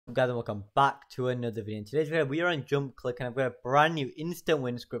Guys, and welcome back to another video. In today's video we are on Jump Click and I've got a brand new instant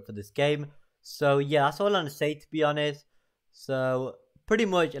win script for this game. So yeah, that's all I want to say, to be honest. So pretty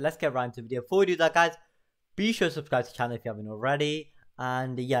much let's get right into the video. Before we do that, guys, be sure to subscribe to the channel if you haven't already,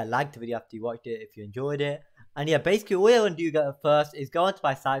 and yeah, like the video after you watched it if you enjoyed it. And yeah, basically all you're going to do first is go onto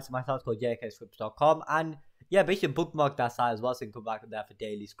my site. So my site's called jkscripts.com, and yeah, basically bookmark that site as well so you can come back there for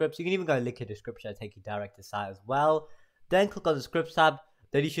daily scripts. You can even go link in the description and take you direct to the site as well. Then click on the scripts tab.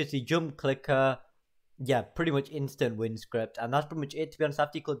 Then you should see Jump Clicker. Yeah, pretty much instant win script. And that's pretty much it, to be honest.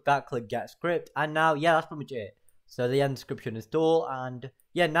 After you click that, click get script. And now, yeah, that's pretty much it. So the end description install. And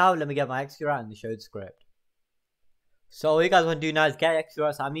yeah, now let me get my XQ out and show the script. So all you guys want to do now is get XQ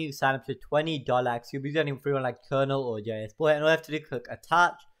out. So I'm going to sign up to $20 XQ. You'll be getting free on like Kernel or JS. But all you have to do is click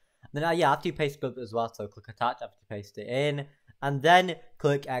attach. And then yeah, after you paste script as well. So click attach after you paste it in. And then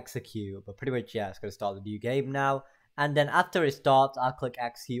click execute. But pretty much, yeah, it's going to start the new game now. And then after it starts, I'll click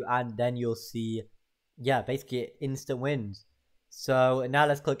execute, and then you'll see, yeah, basically instant wins. So now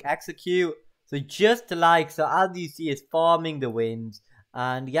let's click execute. So just like, so as you see, it's farming the wins.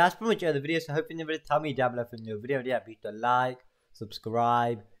 And yeah, that's pretty much the video. So hopefully you never tell me down below for a new video. Yeah, be sure to like,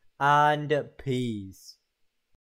 subscribe, and peace.